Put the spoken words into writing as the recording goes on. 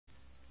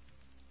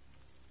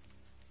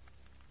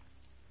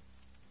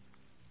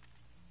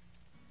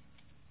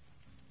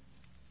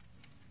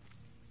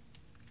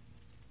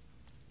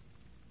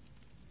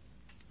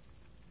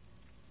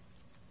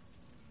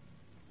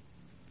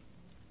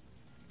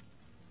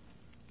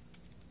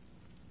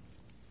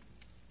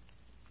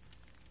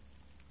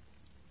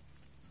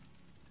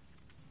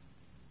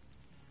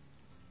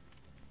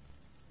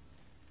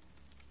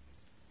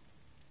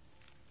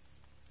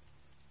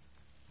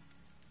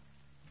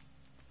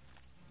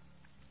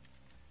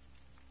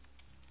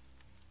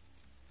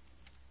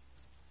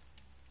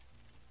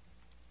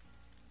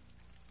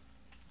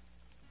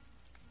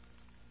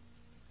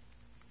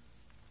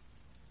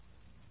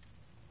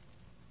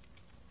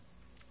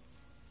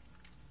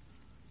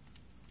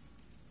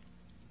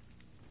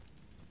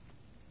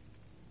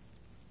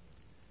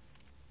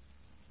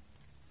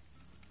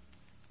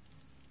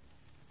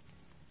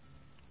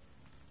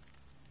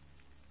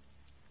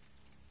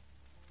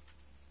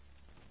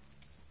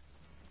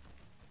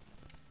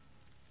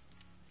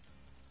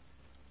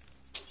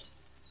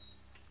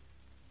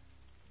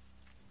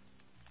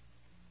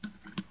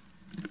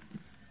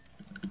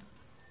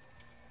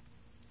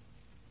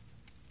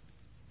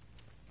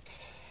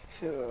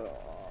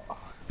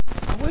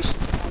I wish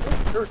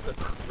there was a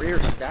career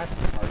stats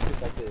part,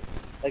 just like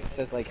it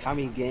says like how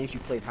many games you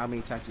played, how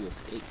many times you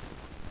escaped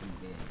from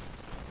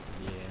games.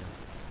 Yeah.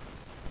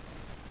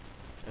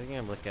 I think I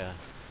have like a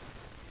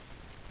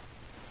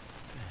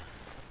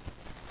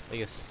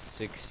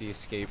 60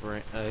 escape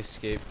rank.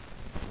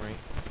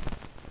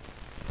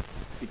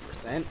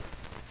 60%.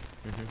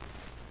 Mhm.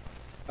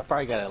 I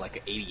probably got like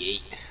an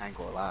 88. I ain't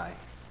gonna lie.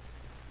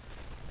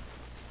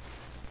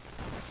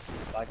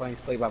 Like when I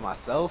used to play by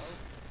myself,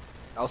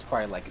 I was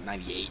probably like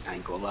 98. I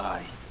ain't gonna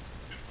lie.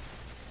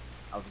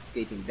 I was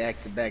escaping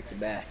back to back to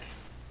back.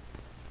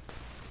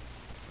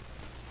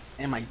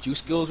 And my juice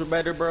skills were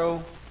better,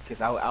 bro.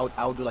 Cause I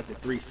would do like the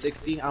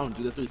 360. I don't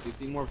do the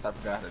 360 anymore because I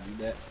forgot how to do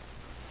that.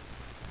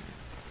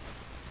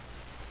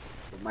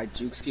 But my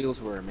juke skills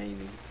were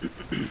amazing.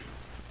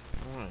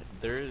 Alright,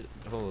 there's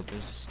a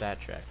stat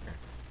tracker.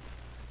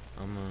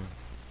 I'm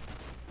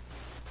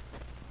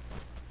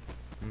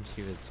let me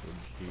see if it's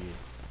legit.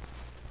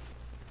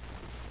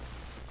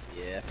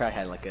 Yeah, I probably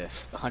had like a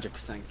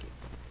 100%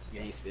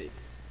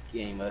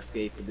 game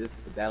escape, but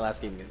that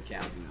last game didn't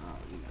count.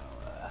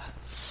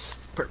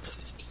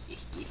 Purposes.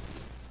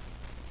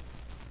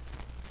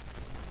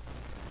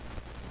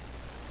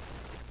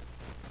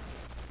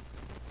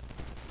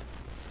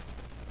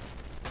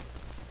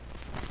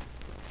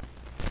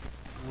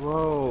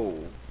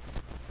 Bro,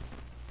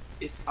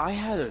 if I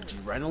had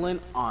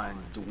adrenaline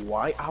on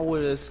Dwight, I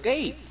would have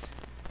escaped.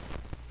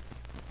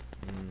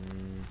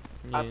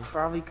 I Yeah.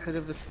 probably could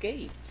have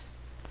escaped.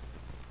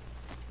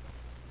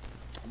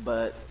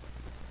 But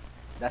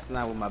that's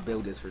not what my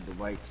build is for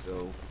Dwight,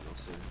 so no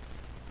sir.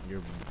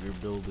 Your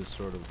build is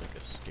sort of like a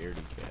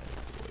scaredy cat.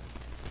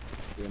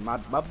 Yeah, my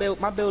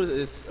build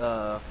is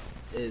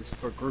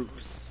for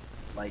groups.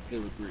 Like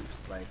good with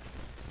groups. Like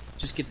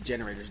just get the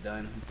generators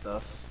done and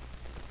stuff.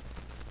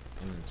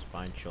 And then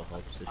Spine Chill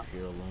helps if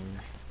you're alone.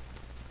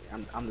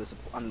 I'm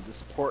the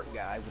support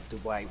guy with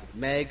Dwight. With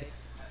Meg,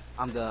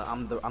 I'm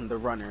the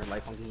runner. Like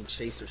if I'm getting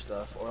chase or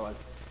stuff, or like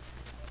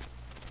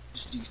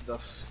just do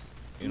stuff.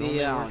 It only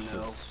Mia, I works don't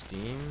with know.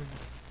 Steam.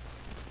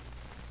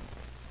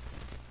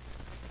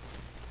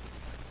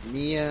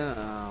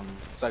 Mia,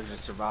 so I can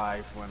just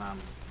survive when I'm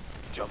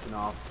jumping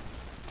off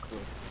a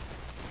cliff.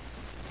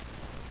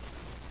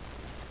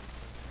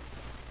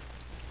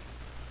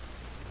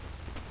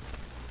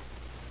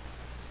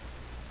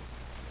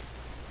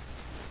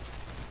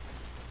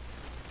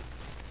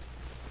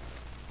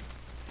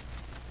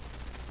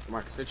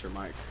 Marcus, hit your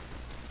mic.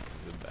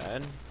 Is it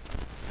bad?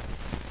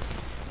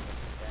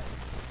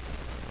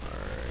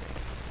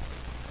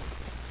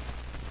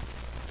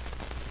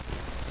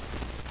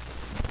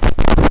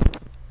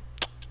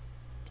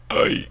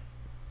 Alright.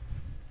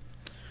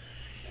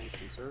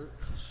 Thank you, sir.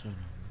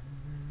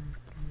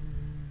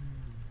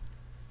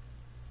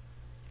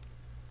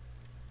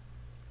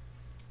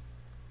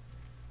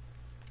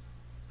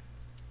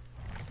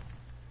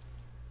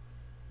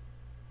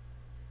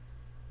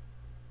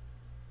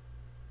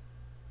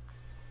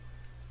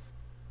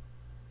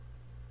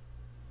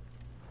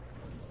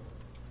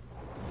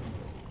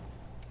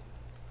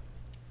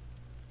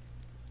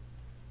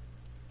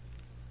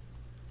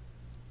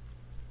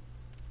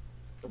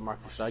 So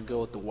Marcus, should I go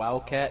with the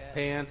Wildcat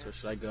pants or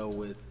should I go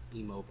with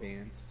emo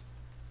pants?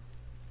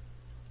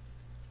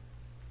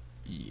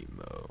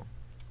 Emo.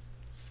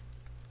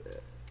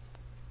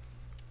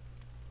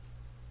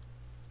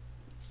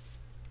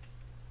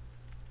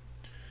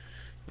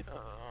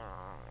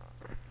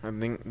 I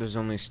think there's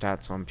only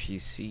stats on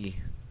PC.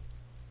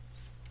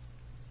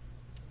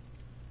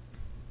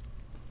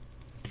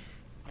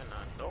 And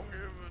I don't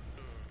give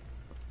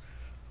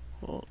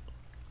a.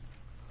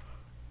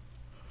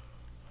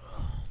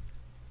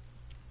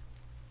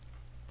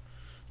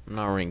 I'm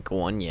not rank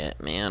 1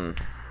 yet, man.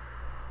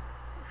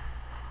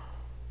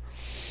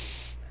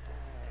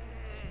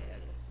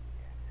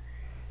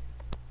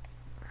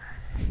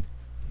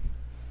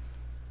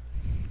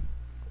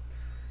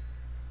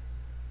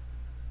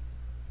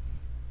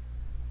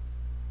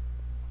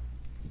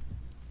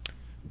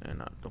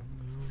 And I don't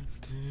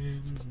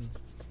give a.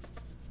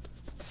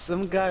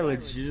 Some guy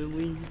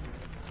legitimately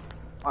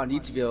on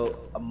YouTube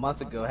a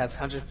month ago has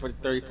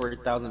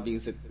 134,000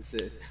 views. It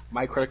says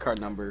my credit card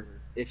number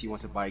if you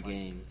want to buy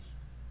games.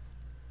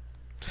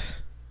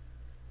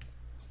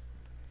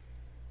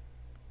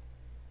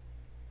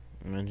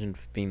 Imagine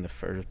being the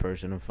first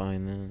person to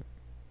find that.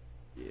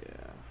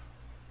 Yeah.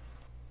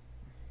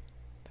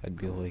 That'd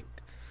be like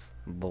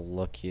the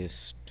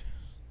luckiest.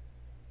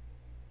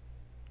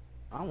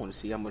 I want to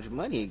see how much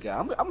money he got.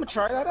 I'm gonna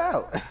try that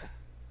out.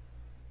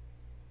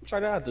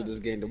 Try that out through this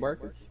game,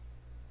 DeMarcus.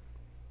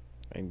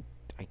 I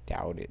I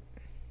doubt it.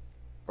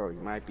 Bro, you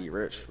might be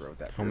rich, bro, with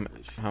that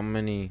privilege. How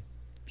many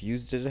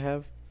views did it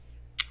have?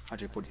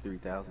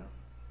 143,000.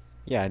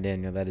 Yeah,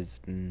 Daniel, that is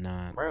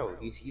not. Bro,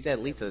 he's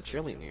at least a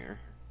trillionaire.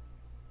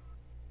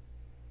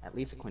 At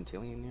least a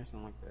quintillionaire,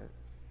 something like that.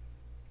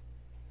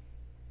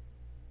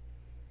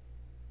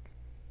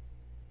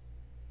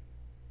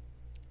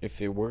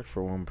 If it worked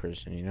for one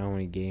person, you know how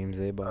many games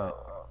they bought?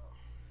 Oh,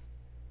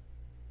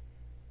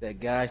 That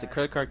guys, the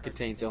credit card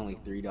contains only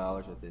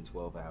 $3 within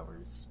 12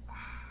 hours.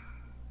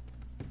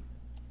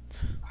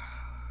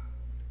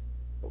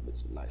 That'll be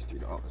some nice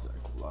 $3.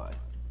 I can lie.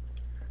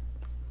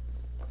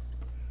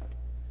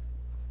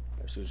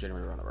 Actually,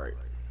 generator on the right.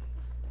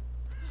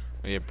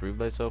 You prove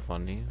thyself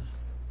on you?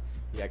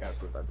 Yeah, I gotta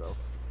prove myself.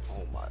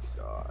 Oh my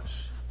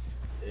gosh.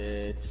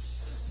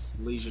 It's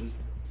Legion.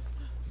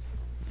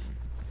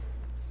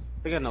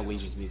 I think I know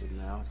Legion's music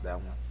now. It's that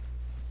one.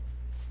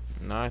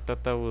 No, I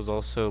thought that was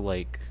also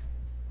like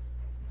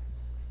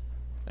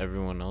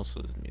everyone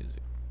else's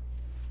music.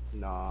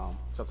 No,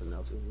 something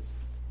else.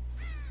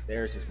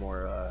 Theirs is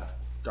more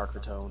darker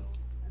tone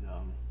and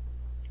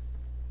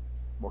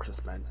more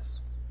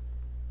suspense.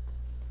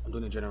 I'm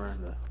doing a generator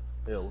in the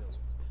hills.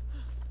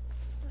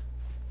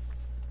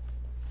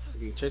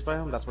 You get chased by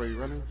him? That's where you're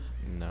running?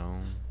 No.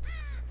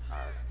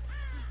 Alright.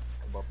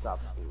 I'm up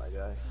top of me, my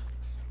guy.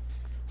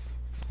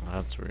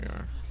 That's where you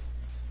are.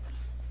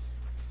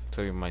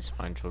 Till my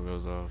spine chill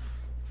goes off.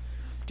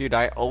 Dude,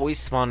 I always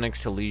spawn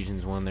next to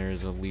legions when there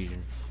is a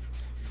legion.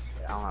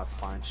 Yeah, I don't have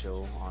spine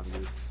chill on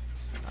this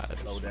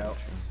loadout.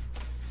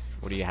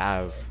 What do you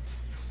have?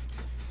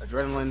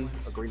 Adrenaline,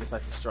 a green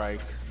decisive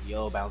strike,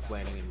 yellow bounce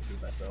landing, and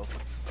prove myself.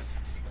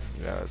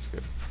 Yeah, that's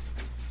good.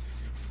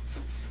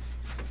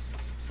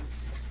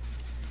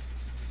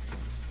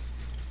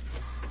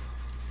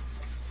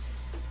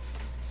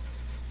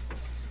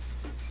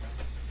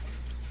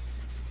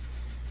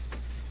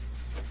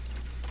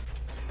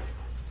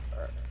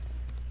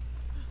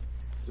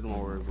 We don't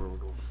know where we're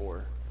going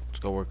before. Let's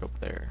go work up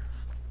there.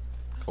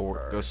 Go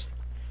work.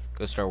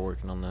 Go start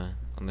working on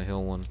the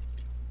hill one.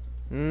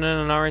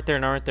 No, not right there.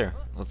 Not right there.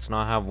 Let's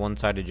not have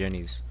one-sided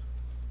Jennies.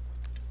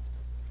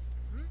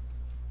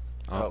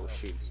 Oh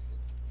shoot.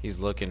 He's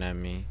looking at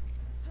me.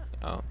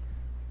 Oh.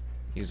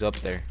 He's up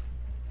there.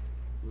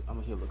 I'm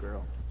gonna heal the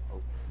girl.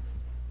 Oh.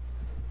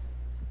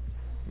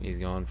 He's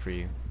going for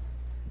you.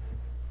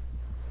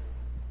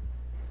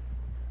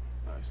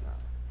 No, he's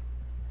not.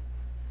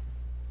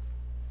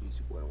 He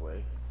went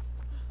away.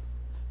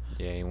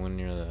 Yeah, he went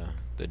near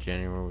the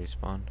Jenny where we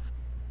spawned.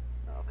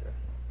 Oh, okay.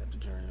 Got the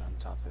journey on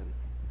top then.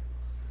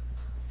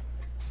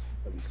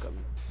 Oh, he's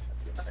coming.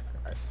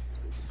 Alright, it's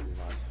basically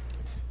mine.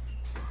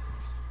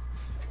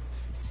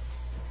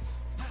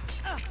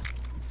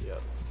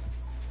 Yep.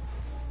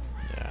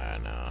 Yeah,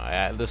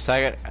 I know. The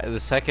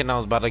second I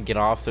was about to get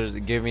off,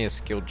 it gave me a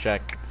skill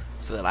check.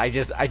 So I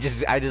just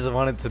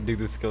wanted to do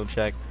the skill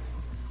check.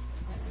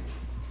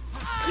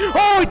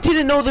 Oh, I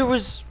didn't know there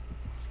was.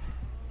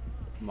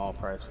 Small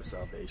price for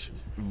salvation.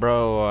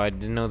 Bro, I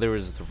didn't know there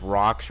was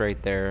rocks right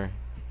there.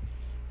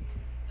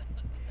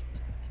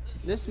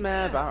 This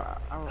map,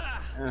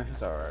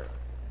 it's alright.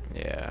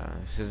 Yeah,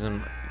 this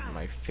isn't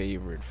my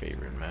favorite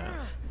map.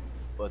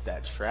 But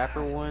that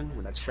trapper one,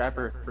 when that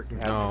trapper freaking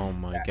had oh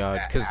my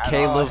god, cause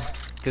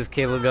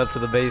Caleb got to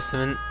the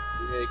basement.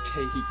 Yeah,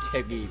 he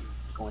kept me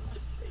going to the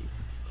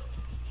basement.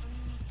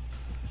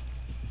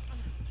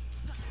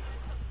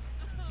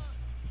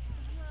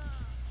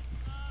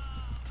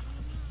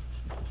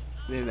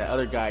 Then that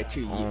other guy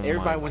too.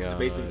 Everybody went to the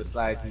basement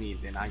besides me.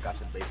 Then I got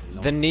to the basement.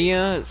 No the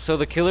Nia, so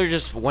the killer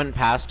just went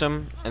past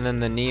him, and then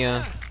the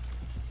Nia.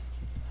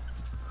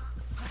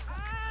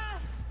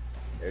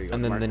 There you go,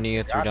 And then Marcus. the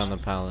Nia threw down the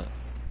pallet.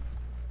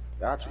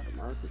 Gotcha,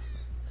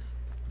 Marcus.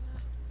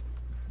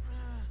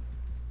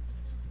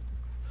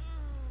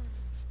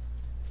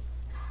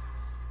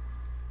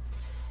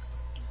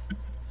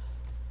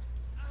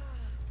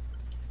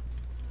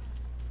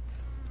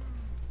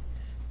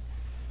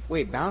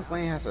 Wait, bounce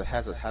lane has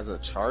a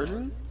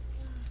charging?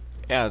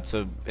 Yeah,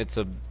 it's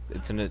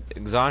an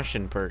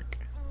exhaustion perk.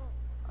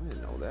 I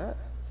didn't know that.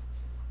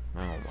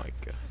 Oh my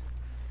god.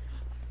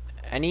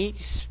 Any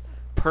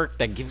perk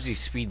that gives you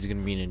speed is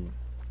gonna be an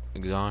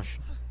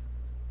exhaustion.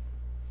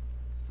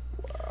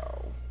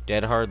 Wow.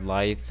 Dead hard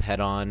life, head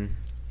on,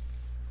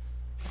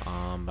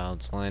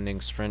 bounce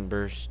landing, sprint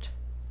burst.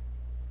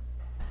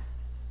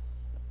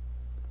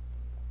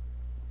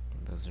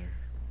 Those are.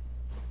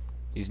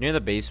 He's near the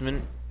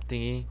basement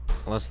thingy,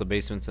 unless the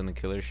basement's in the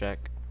killer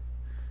shack.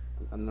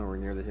 I'm nowhere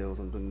near the hills.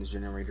 I'm doing this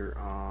generator.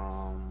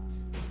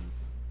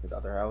 With the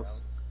other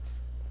house.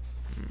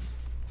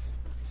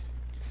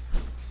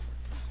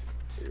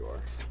 There you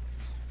are.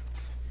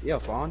 Yeah,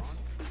 Fawn.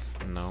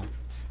 No.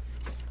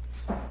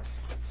 I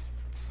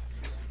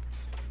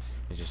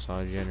just saw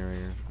a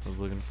generator. I was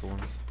looking for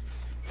one.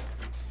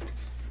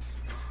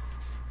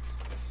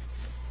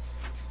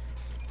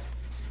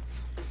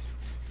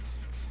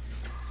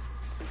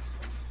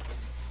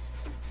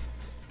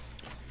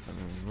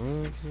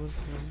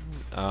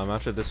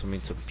 After this, we'll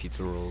meet some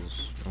pizza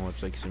rolls and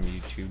watch like some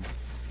YouTube.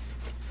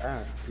 I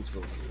haven't had pizza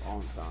rolls in a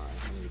long time.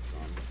 I need some.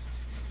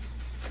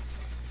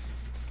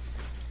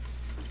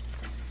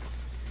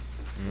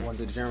 One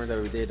the generator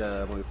that we did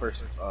when we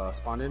first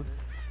spawned in.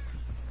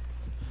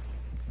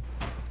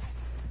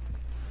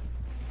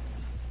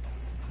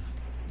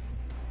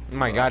 Oh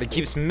my god, it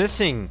keeps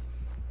missing!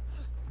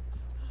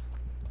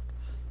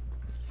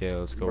 Yeah,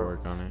 let's go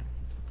work on it.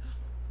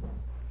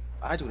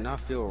 I do not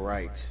feel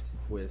right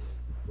with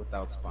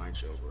without spine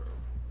chill, bro.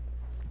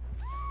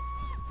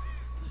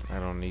 I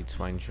don't need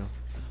swine chill.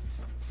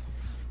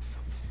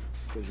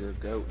 Cause you're a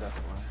goat, that's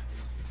why.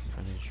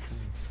 That is true.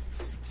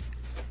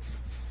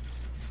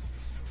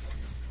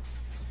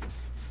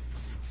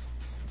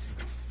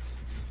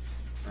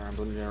 I'm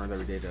doing generators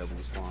every day to open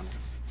the spawn.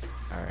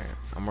 Alright,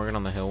 I'm working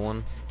on the hill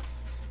one.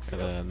 Or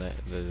the I don't know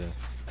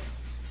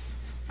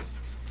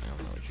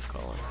what you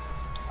call it.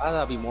 I thought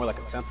that'd be more like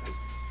a temple.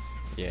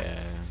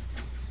 Yeah.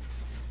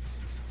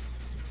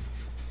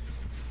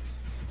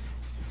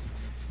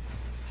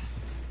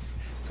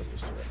 Let's go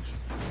this direction.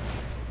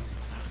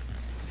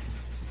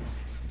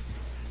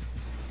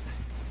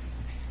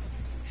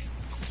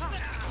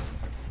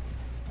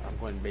 I'm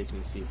going to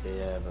basement to see if they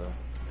have a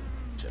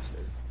chest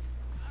there.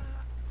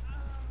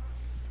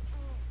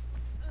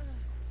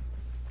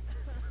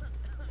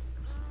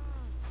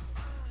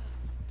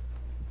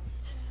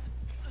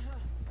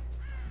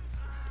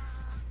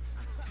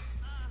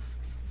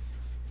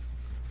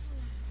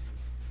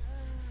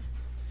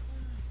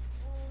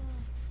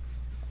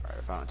 Alright,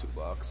 I found 2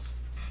 blocks.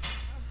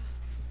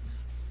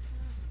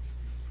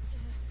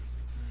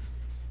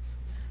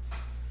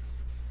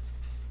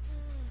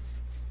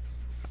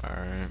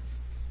 Alright.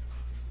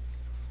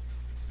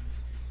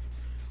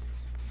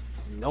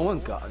 No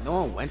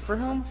one went for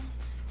him?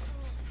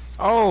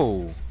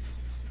 Oh!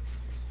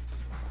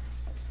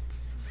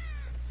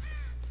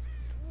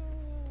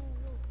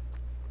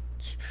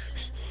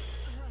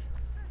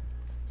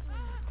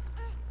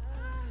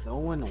 No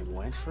one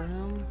went for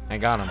him? I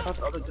got I him. thought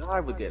the other guy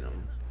would get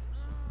him.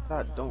 I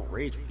thought Don't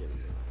Rage would get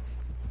him.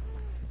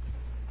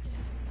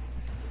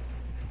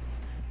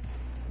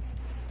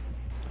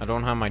 I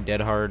don't have my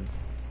dead hard.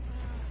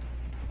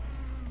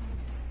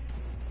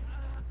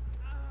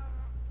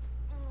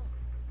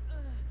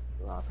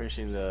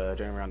 Finishing the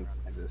journey around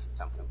at this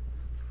temple.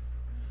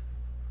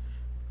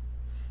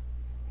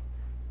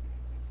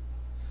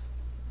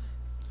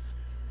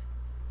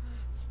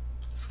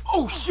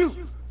 Oh shoot!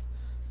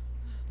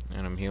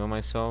 And I'm healing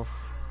myself.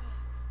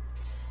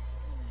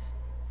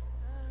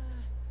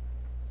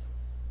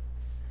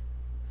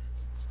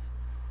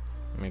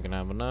 Am I gonna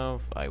have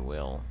enough? I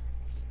will.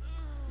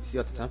 You see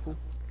at the temple?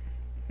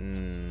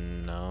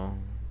 No.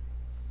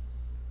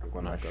 I'm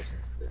going Not back up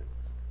since then.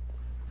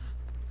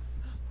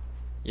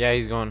 Yeah,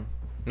 he's going.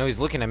 No, he's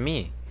looking at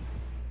me.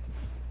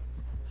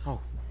 Oh,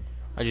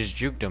 I just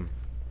juked him.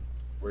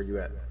 Where you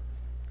at?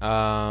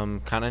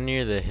 Kind of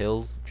near the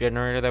hill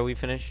generator that we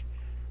finished.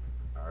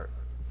 Alright.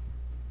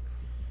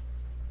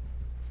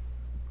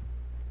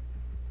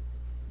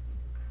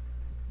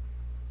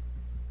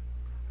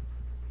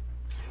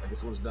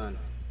 This one's done.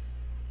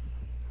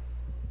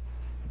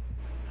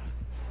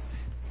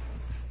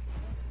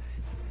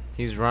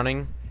 He's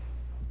running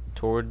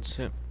towards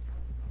him.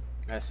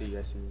 I see.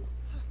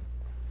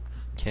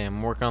 Okay,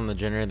 I'm working on the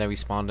generator that we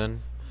spawned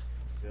in.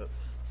 Yep.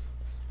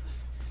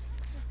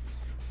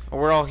 Oh,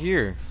 we're all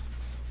here.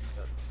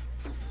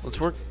 So Let's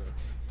work.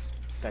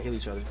 Gotta heal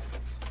each other.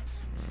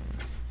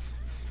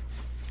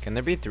 Can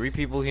there be 3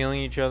 people healing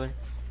each other?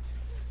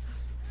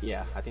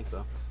 Yeah, I think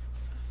so.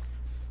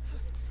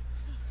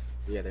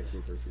 Yeah, there could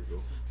be 3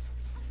 people.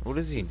 What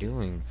is he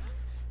doing?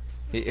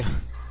 He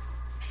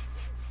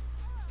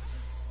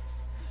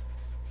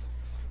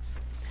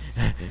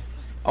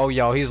oh,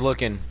 yo, he's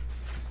looking.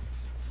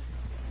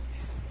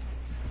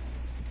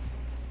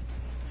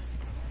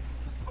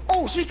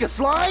 Oh, she can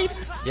slide?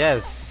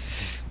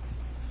 Yes.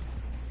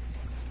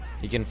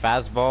 He can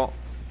fastball.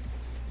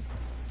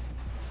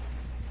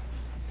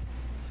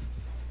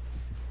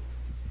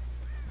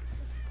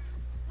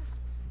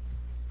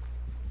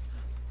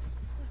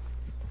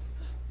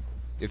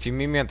 If you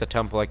meet me at the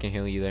temple, I can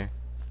heal you there.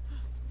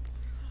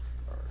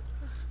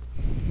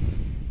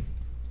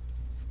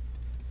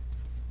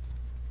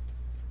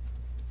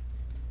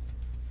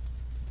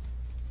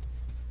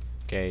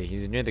 Okay,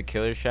 he's near the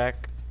killer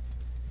shack.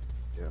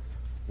 Yep.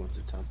 Went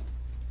to temple.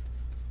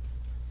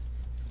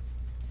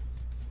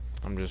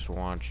 I'm just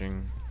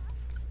watching.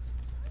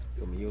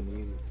 Heal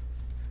me.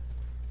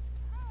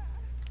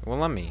 Well,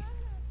 let me.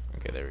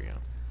 Okay, there we go.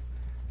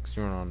 Cause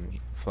you're on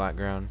flat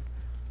ground.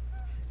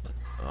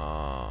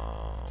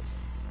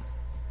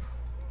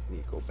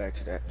 Need to go back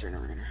to that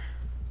generator.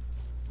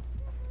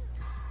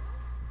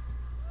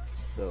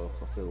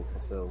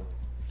 Fulfill.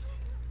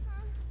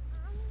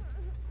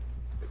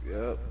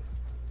 Yep.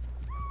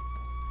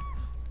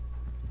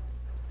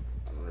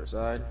 On the other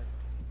side.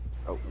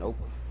 Oh, nope.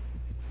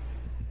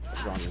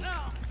 He's on me.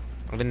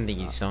 I didn't think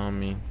he saw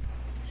me.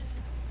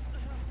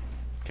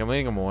 Can we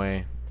take him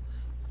away?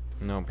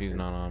 Nope, he's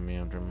not on me.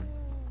 I'm trimming.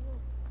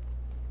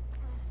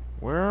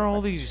 Where are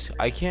all these?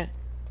 I can't.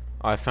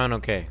 Oh, I found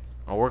okay.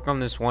 I'll work on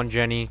this one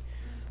Jenny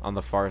on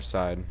the far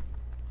side.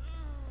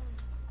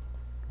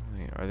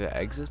 Wait, are there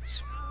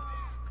exits?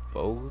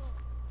 Both?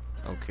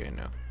 Okay,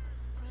 no.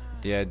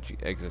 The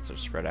exits are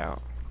spread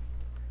out.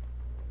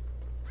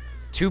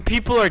 2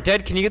 people are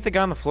dead. Can you get the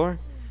guy on the floor?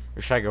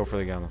 Or should I go for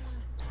the guy on the floor?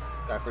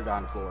 Guy for guy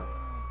on the floor.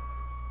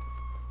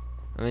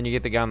 And then you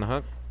get the guy on the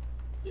hook?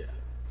 Yeah.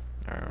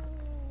 Alright.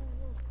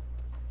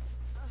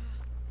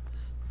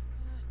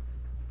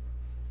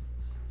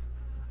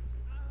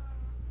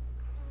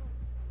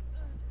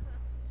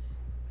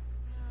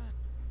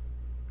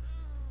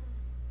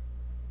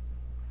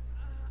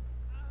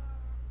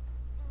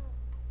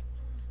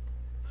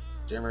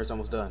 Generator's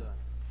almost done.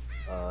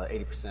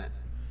 80%.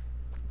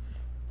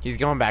 He's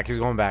going back. He's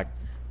going back.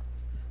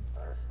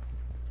 Alright.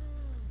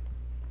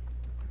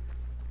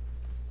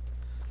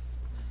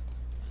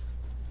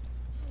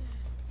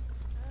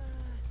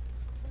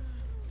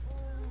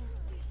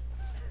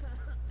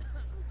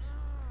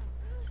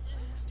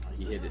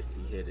 He hit it.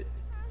 He hit it.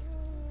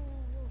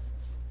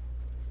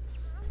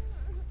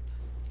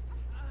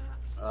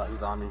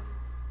 He's on me.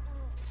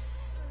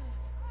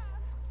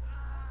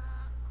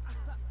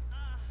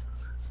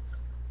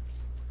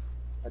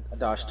 I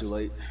dodged too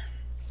late.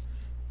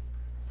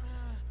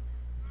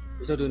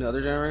 You still doing the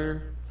other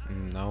generator?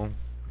 No.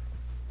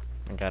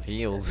 I got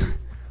healed.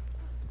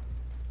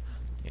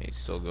 Yeah, he's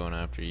still going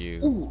after you.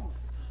 Ooh.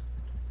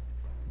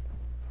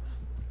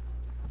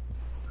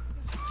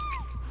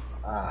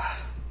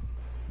 Ah.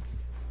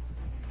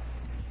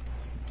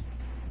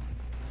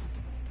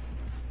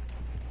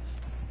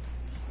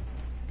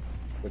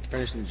 Let's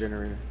finish the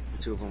generator. The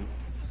two of them.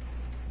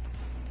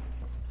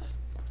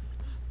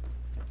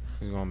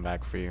 He's going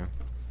back for you.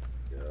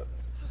 Yep.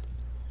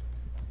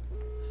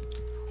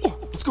 Oh,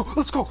 let's go!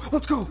 Let's go!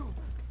 Let's go!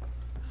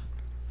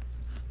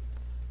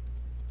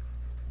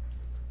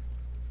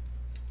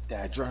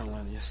 That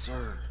adrenaline, yes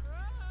sir.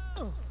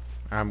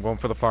 I'm going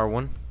for the far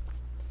one.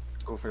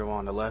 Go for the one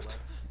on the left.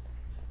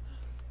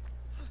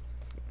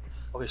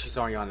 Okay, she's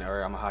on you on there.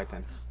 Alright, I'm gonna hide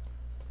then.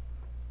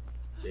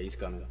 Yeah, he's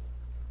coming.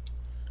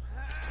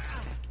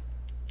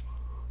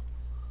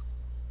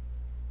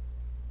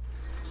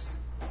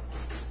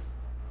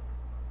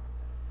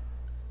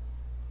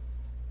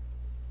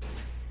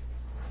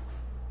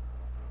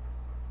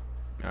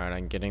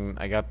 Alright,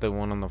 I got the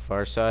one on the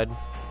far side.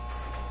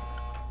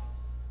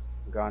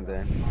 Gone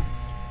then.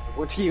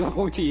 What to you?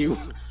 What to you?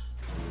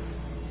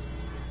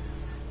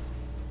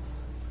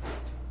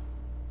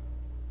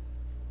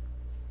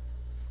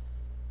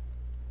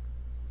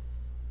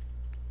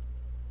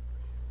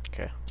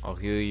 Okay, I'll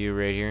heal you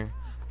right here.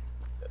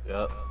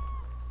 Yep.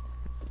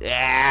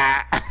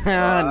 Yeah.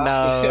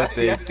 No,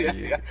 thank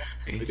you.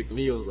 We took the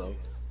heals though.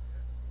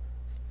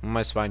 When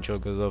my spine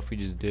choke goes off, we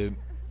just dip.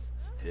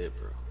 Dip,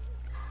 bro.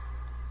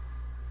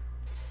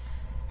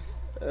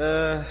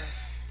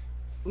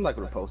 I'm not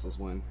gonna post this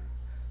one.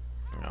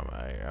 No,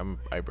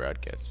 I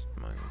broadcast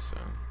mine, so.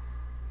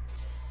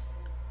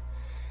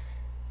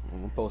 I'm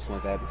gonna post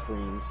ones that have the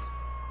screams.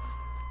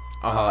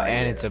 Oh,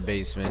 and yes. it's a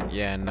basement.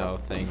 Yeah, no,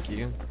 thank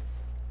you.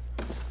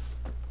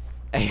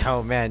 Hey,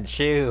 yo, man,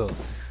 chill.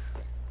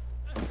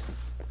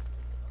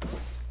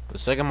 The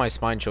second my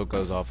spine choke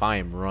goes off, I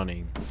am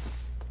running.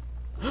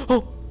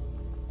 Oh!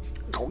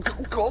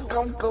 Go.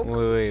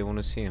 Wait, I want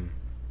to see him.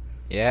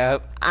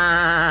 Yep.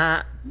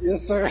 Ah!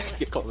 Yes, sir.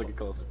 Get closer, get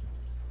closer.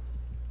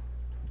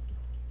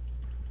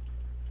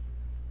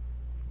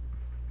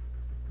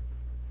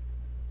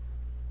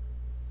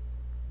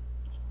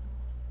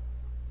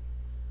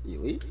 You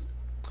leave?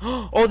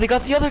 Oh, they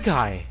got the other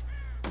guy!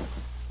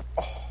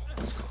 Oh,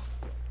 let's go.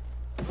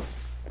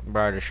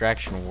 Bro, our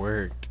distraction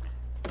worked.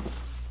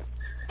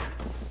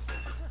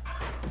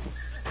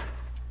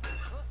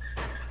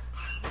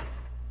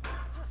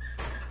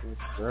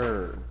 Yes,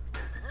 sir.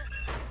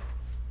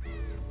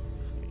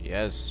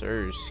 Yes,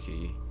 sir,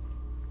 Ski.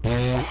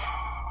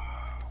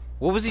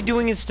 What was he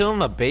doing? It's still in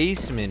the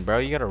basement, bro.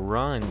 You gotta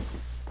run.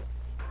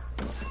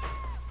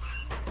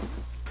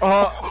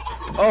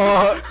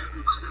 Oh!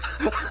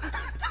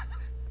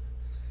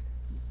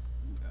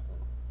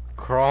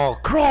 Crawl!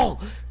 Crawl!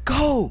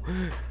 Go!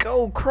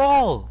 Go!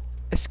 Crawl!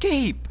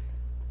 Escape!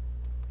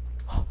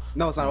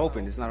 No, it's not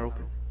open. It's not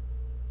open.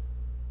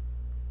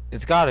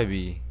 It's gotta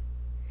be.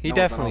 He No,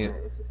 definitely.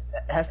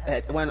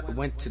 it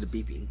went to the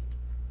beeping.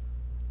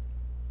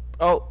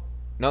 Oh!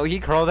 No, he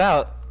crawled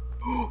out.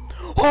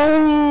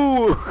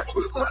 Oh!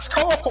 Let's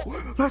go!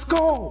 Let's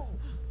go!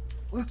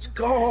 Let's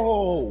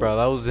go! Bro,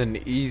 that was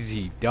an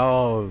easy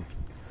dog.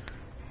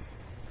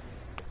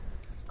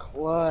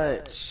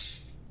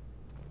 Clutch.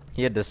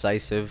 He had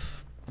decisive.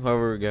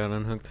 Whoever got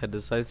unhooked had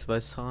decisive, I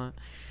saw it.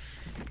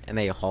 And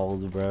they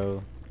hauled,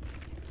 bro.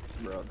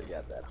 Bro, they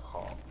got that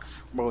haul.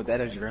 Bro,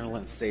 that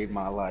adrenaline saved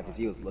my life because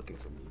he was looking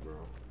for me, bro.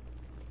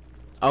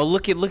 Oh,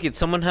 look at.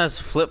 Someone has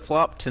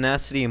flip-flop,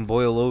 tenacity, and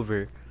boil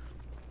over.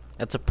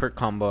 That's a perk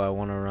combo I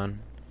want to run.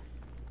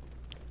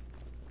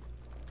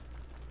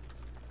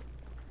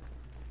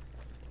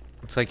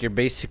 It's like you're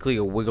basically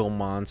a wiggle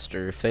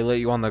monster. If they let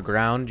you on the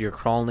ground, you're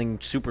crawling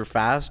super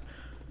fast.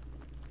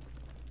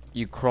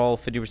 You crawl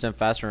 50%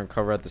 faster and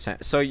recover at the same.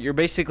 So you're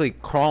basically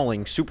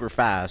crawling super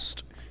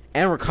fast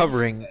and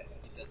recovering. He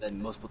said that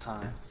multiple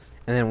times.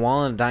 And then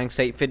while in a dying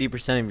state,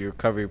 50% of your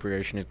recovery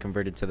progression is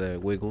converted to the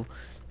wiggle.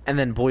 And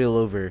then boil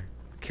over.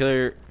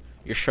 Killer,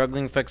 your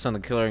struggling effects on the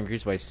killer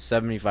increase by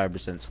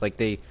 75%. So like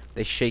they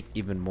shake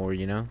even more,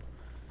 you know?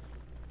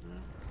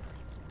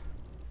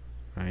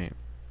 Right.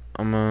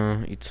 I'm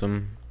gonna eat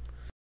some.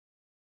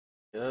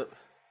 Yep.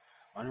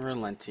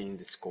 Unrelenting,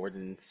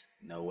 discordant,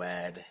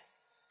 Noad,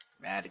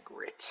 Mad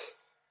Grit.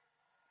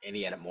 And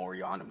he had a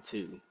Mori on him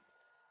too.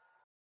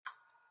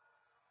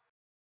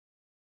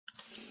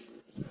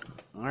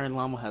 Iron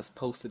Llama has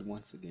posted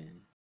once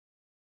again.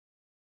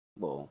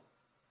 Well,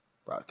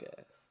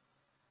 broadcast.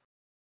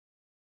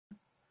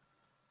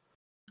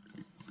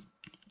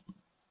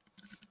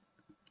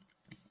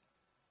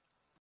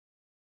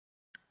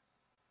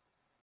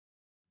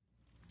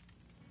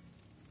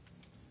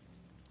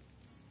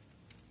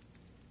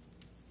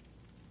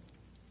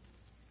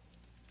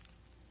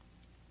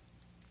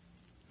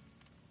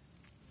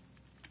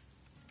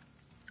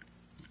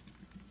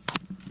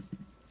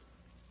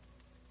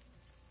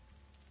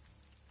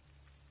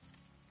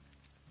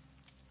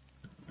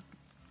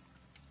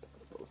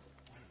 Post.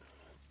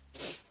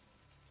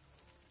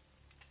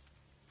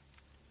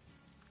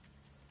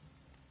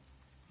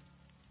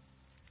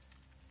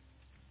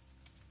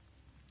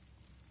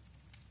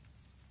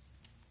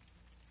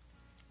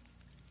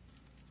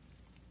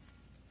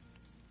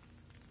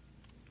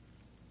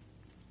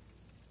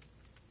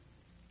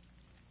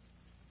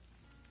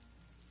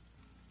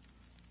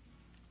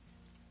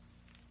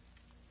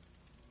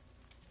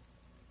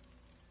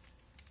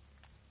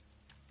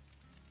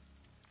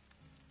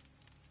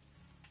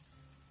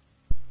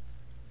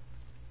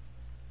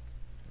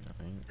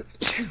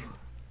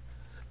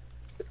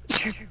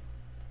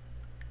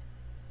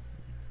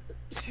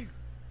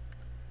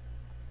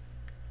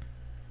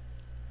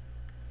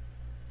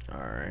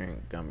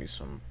 Alright, got me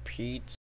some pizza.